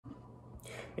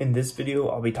In this video,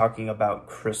 I'll be talking about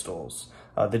crystals,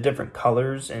 the different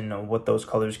colors and what those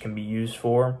colors can be used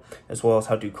for, as well as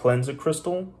how to cleanse a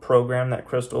crystal, program that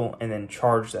crystal, and then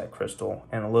charge that crystal,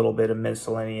 and a little bit of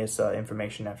miscellaneous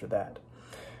information after that.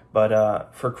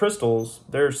 But for crystals,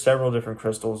 there are several different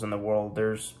crystals in the world.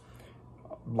 There's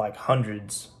like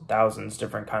hundreds, thousands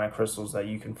different kind of crystals that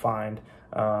you can find.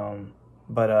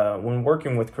 But when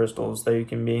working with crystals, they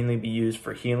can mainly be used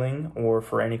for healing or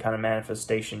for any kind of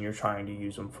manifestation you're trying to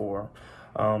use them for.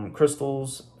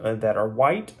 Crystals that are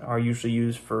white are usually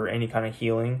used for any kind of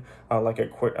healing, like a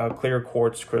clear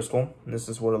quartz crystal. And this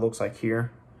is what it looks like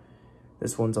here.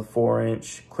 This one's a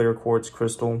 4-inch clear quartz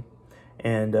crystal.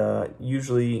 And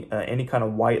usually any kind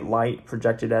of white light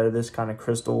projected out of this kind of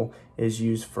crystal is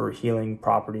used for healing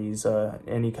properties,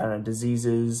 any kind of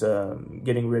diseases,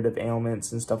 getting rid of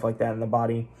ailments and stuff like that in the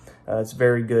body. It's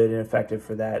very good and effective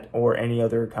for that, or any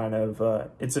other kind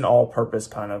of, it's an all-purpose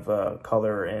kind of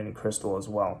color and crystal as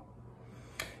well.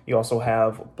 You also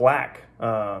have black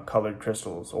colored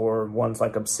crystals, or ones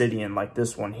like Obsidian, like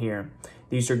this one here.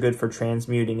 These are good for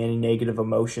transmuting any negative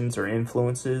emotions or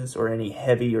influences or any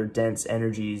heavy or dense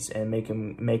energies and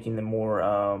making them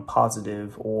more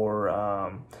positive or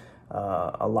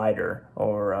a lighter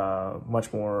or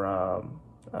much more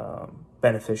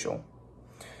beneficial.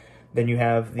 Then you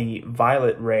have the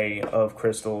violet ray of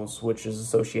crystals, which is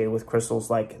associated with crystals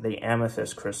like the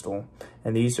amethyst crystal.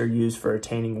 And these are used for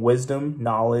attaining wisdom,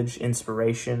 knowledge,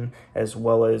 inspiration, as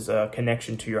well as a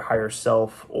connection to your higher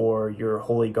self or your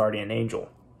holy guardian angel.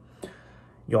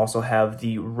 You also have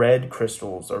the red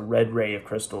crystals, or red ray of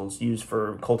crystals, used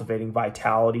for cultivating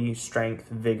vitality, strength,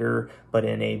 vigor, but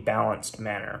in a balanced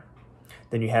manner.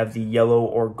 Then you have the yellow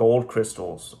or gold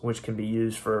crystals, which can be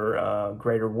used for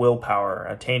greater willpower,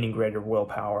 attaining greater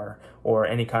willpower, or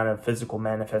any kind of physical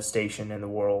manifestation in the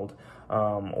world,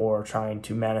 or trying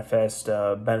to manifest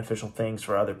beneficial things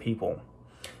for other people.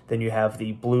 Then you have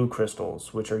the blue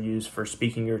crystals, which are used for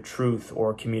speaking your truth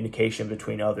or communication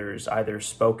between others, either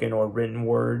spoken or written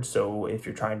words. So if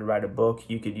you're trying to write a book,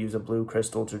 you could use a blue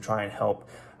crystal to try and help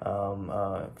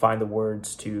find the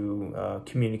words to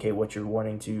communicate what you're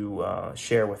wanting to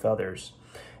share with others.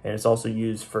 And it's also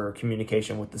used for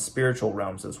communication with the spiritual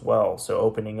realms as well. So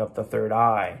opening up the third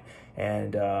eye,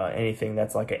 and anything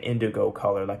that's like an indigo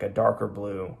color, like a darker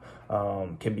blue,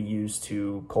 can be used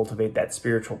to cultivate that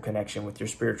spiritual connection with your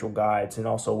spiritual guides and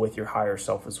also with your higher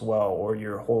self as well, or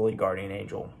your holy guardian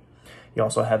angel. You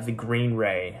also have the green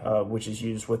ray, which is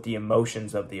used with the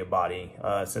emotions of the body,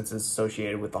 since it's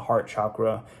associated with the heart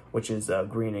chakra, which is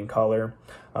green in color,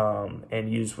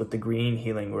 and used with the green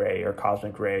healing ray or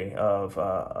cosmic ray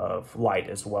of light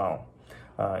as well.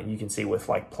 You can see with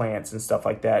like plants and stuff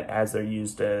like that, as they're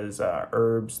used as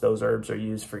herbs, those herbs are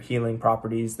used for healing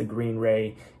properties. The green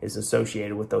ray is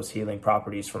associated with those healing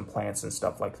properties from plants and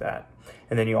stuff like that.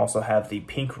 And then you also have the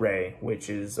pink ray, which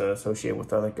is associated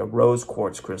with like a rose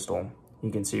quartz crystal. You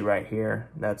can see right here,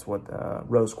 that's what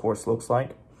rose quartz looks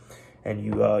like. And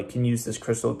you can use this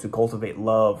crystal to cultivate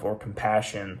love or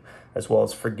compassion, as well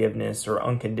as forgiveness or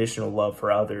unconditional love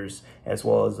for others, as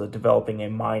well as developing a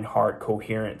mind-heart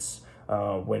coherence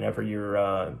whenever you're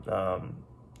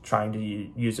trying to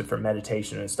use it for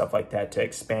meditation and stuff like that, to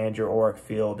expand your auric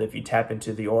field. If you tap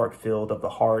into the auric field of the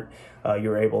heart,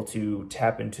 you're able to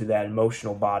tap into that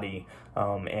emotional body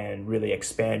and really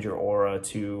expand your aura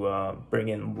to bring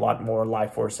in a lot more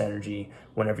life force energy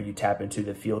whenever you tap into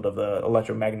the field of the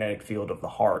electromagnetic field of the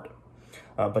heart.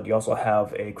 But you also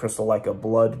have a crystal like a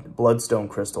bloodstone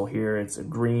crystal here. It's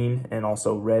green and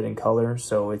also red in color,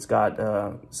 so it's got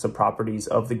some properties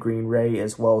of the green ray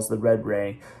as well as the red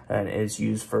ray, and is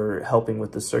used for helping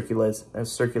with the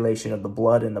circulation of the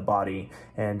blood in the body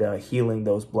and healing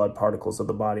those blood particles of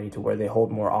the body to where they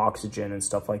hold more oxygen and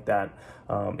stuff like that.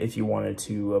 If you wanted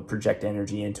to project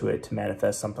energy into it to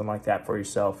manifest something like that for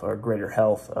yourself, or greater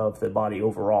health of the body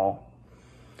overall.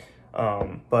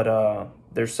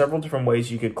 There's several different ways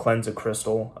you could cleanse a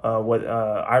crystal. What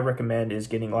I recommend is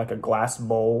getting like a glass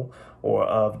bowl or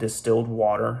of distilled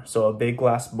water. So a big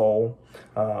glass bowl,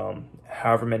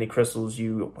 however many crystals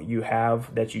you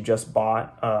have that you just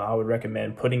bought, I would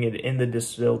recommend putting it in the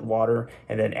distilled water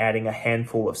and then adding a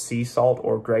handful of sea salt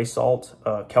or gray salt,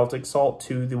 Celtic salt,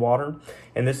 to the water.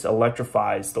 And this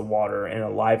electrifies the water and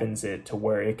enlivens it to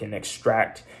where it can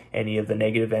extract any of the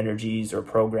negative energies or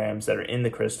programs that are in the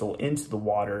crystal into the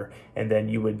water. And then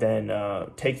you would then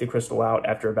take the crystal out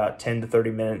after about 10 to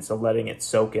 30 minutes of letting it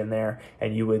soak in there,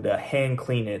 and you would hand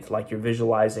clean it like you're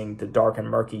visualizing the dark and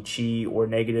murky chi or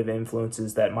negative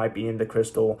influences that might be in the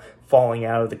crystal falling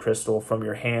out of the crystal from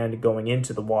your hand, going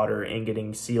into the water and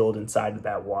getting sealed inside of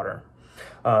that water.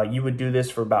 You would do this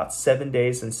for about 7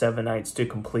 days and 7 nights to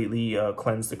completely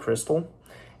cleanse the crystal.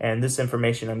 And this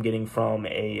information I'm getting from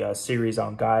a series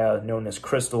on Gaia known as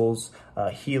Crystals,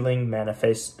 Healing,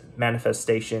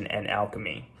 Manifestation, and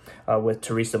Alchemy with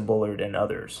Teresa Bullard and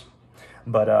others.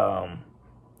 But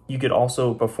you could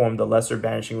also perform the lesser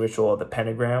banishing ritual of the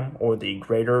pentagram, or the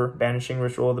greater banishing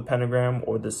ritual of the pentagram,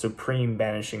 or the supreme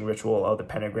banishing ritual of the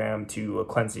pentagram to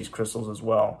cleanse these crystals as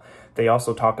well. They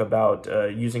also talk about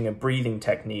using a breathing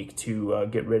technique to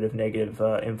get rid of negative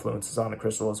influences on the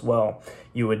crystal as well.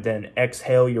 You would then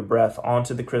exhale your breath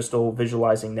onto the crystal,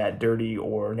 visualizing that dirty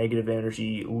or negative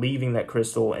energy leaving that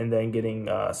crystal and then getting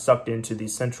sucked into the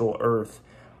central earth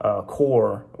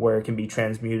core, where it can be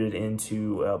transmuted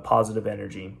into positive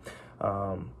energy.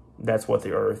 That's what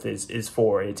the earth is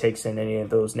for. It takes in any of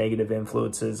those negative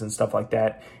influences and stuff like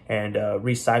that and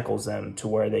recycles them to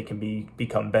where they can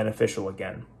become beneficial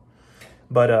again.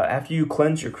 But after you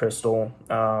cleanse your crystal,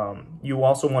 you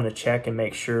also want to check and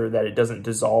make sure that it doesn't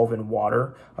dissolve in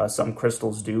water. Some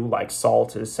crystals do, like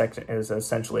salt is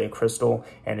essentially a crystal,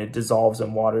 and it dissolves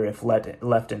in water if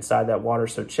left inside that water.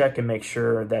 So check and make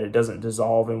sure that it doesn't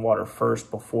dissolve in water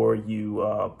first before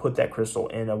you put that crystal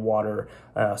in a water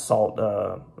salt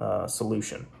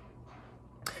solution.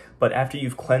 But after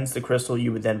you've cleansed the crystal,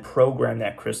 you would then program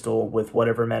that crystal with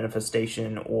whatever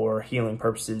manifestation or healing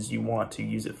purposes you want to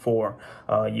use it for.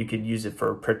 You could use it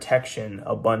for protection,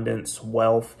 abundance,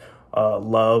 wealth,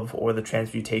 love, or the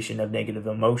transmutation of negative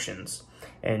emotions.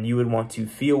 And you would want to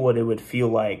feel what it would feel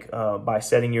like by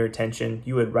setting your attention.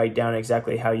 You would write down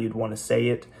exactly how you'd want to say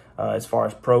it as far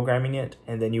as programming it.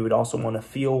 And then you would also want to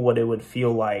feel what it would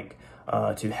feel like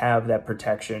to have that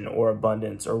protection or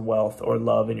abundance or wealth or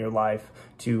love in your life,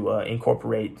 to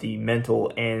incorporate the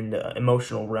mental and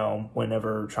emotional realm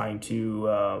whenever trying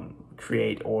to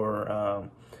create or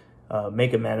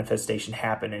make a manifestation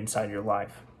happen inside your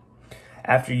life.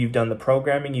 After you've done the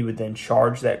programming, you would then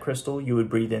charge that crystal. You would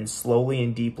breathe in slowly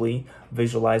and deeply,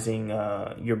 visualizing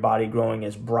your body growing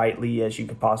as brightly as you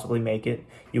could possibly make it.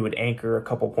 You would anchor a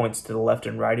couple points to the left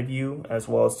and right of you, as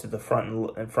well as to the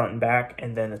front and back,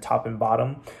 and then the top and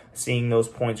bottom, seeing those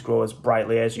points grow as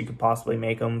brightly as you could possibly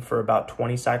make them for about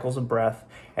 20 cycles of breath.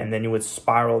 And then you would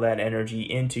spiral that energy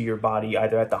into your body,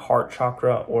 either at the heart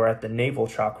chakra or at the navel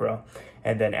chakra.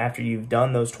 And then after you've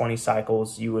done those 20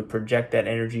 cycles, you would project that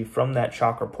energy from that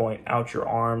chakra point out your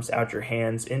arms, out your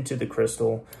hands, into the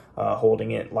crystal, holding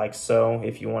it like so.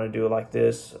 If you want to do it like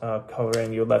this,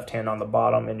 covering your left hand on the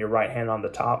bottom and your right hand on the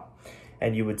top.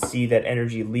 And you would see that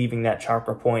energy leaving that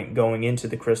chakra point, going into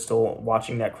the crystal,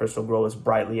 watching that crystal grow as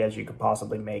brightly as you could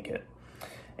possibly make it.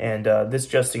 And this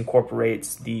just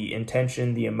incorporates the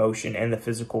intention, the emotion, and the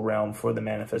physical realm for the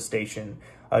manifestation.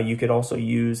 You could also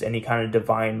use any kind of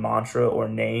divine mantra or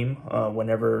name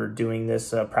whenever doing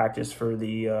this practice for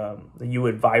you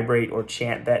would vibrate or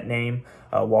chant that name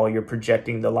while you're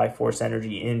projecting the life force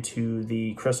energy into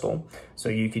the crystal. So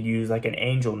you could use like an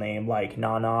angel name like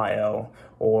Nanael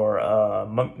or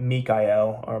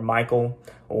Mikael or Michael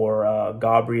or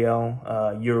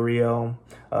Gabriel, Uriel,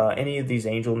 any of these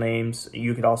angel names.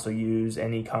 You could also use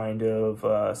any kind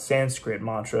of Sanskrit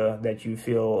mantra that you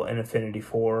feel an affinity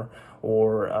for,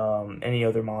 or any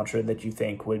other mantra that you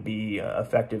think would be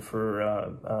effective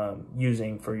for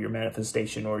using for your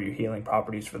manifestation or your healing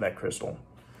properties for that crystal.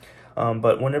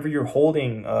 But whenever you're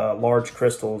holding large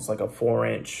crystals like a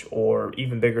 4-inch or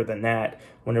even bigger than that,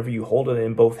 whenever you hold it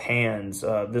in both hands,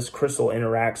 this crystal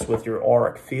interacts with your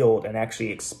auric field and actually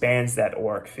expands that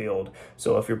auric field.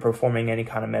 So if you're performing any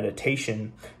kind of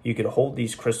meditation, you could hold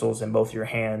these crystals in both your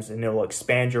hands and it will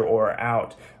expand your aura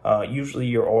out. Usually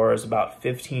your aura is about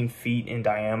 15 feet in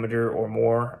diameter or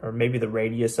more, or maybe the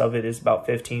radius of it is about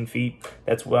 15 feet.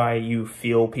 That's why you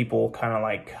feel people kind of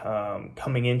like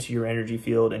coming into your energy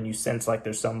field, and you sense like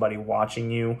there's somebody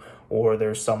watching you or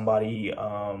there's somebody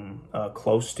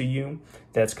close to you.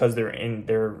 That's because they're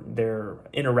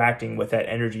interacting with that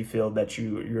energy field that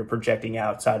you're projecting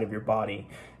outside of your body.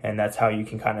 And that's how you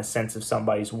can kind of sense if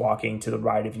somebody's walking to the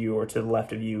right of you or to the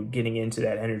left of you, getting into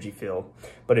that energy field.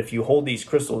 But if you hold these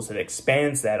crystals, it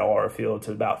expands that aura field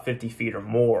to about 50 feet or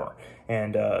more,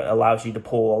 and allows you to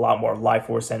pull a lot more life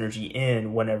force energy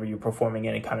in whenever you're performing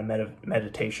any kind of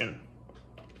meditation.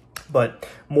 But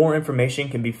more information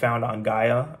can be found on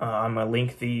Gaia. I'm going to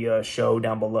link the show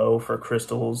down below for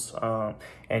crystals,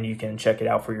 and you can check it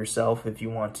out for yourself if you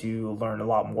want to learn a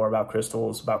lot more about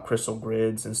crystals, about crystal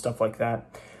grids and stuff like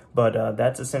that. But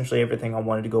that's essentially everything I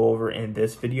wanted to go over in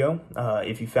this video.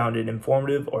 If you found it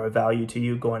informative or of value to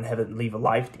you, go ahead and leave a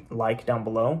like down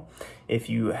below. If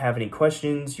you have any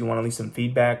questions, you want to leave some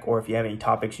feedback, or if you have any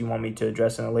topics you want me to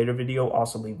address in a later video,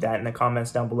 also leave that in the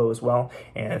comments down below as well.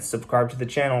 And subscribe to the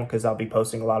channel, because I'll be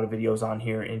posting a lot of videos on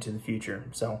here into the future.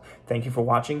 So thank you for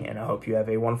watching, and I hope you have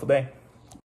a wonderful day.